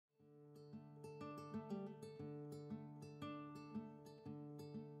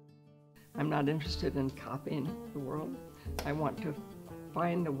I'm not interested in copying the world. I want to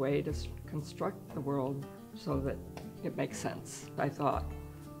find a way to construct the world so that it makes sense. I thought,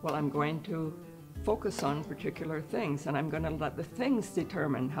 well, I'm going to focus on particular things, and I'm going to let the things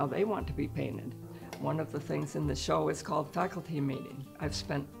determine how they want to be painted. One of the things in the show is called faculty meeting. I've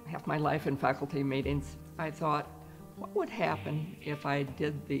spent half my life in faculty meetings. I thought, what would happen if I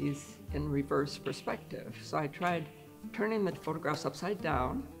did these in reverse perspective? So I tried turning the photographs upside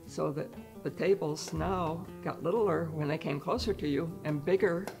down so that the tables now got littler when they came closer to you and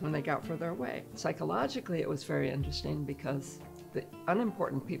bigger when they got further away. Psychologically, it was very interesting because the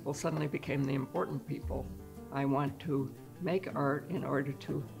unimportant people suddenly became the important people. I want to make art in order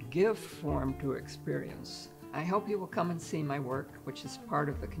to give form to experience. I hope you will come and see my work, which is part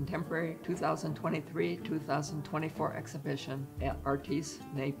of the Contemporary 2023-2024 exhibition at ARTE's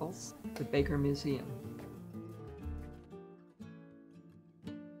Naples, the Baker Museum.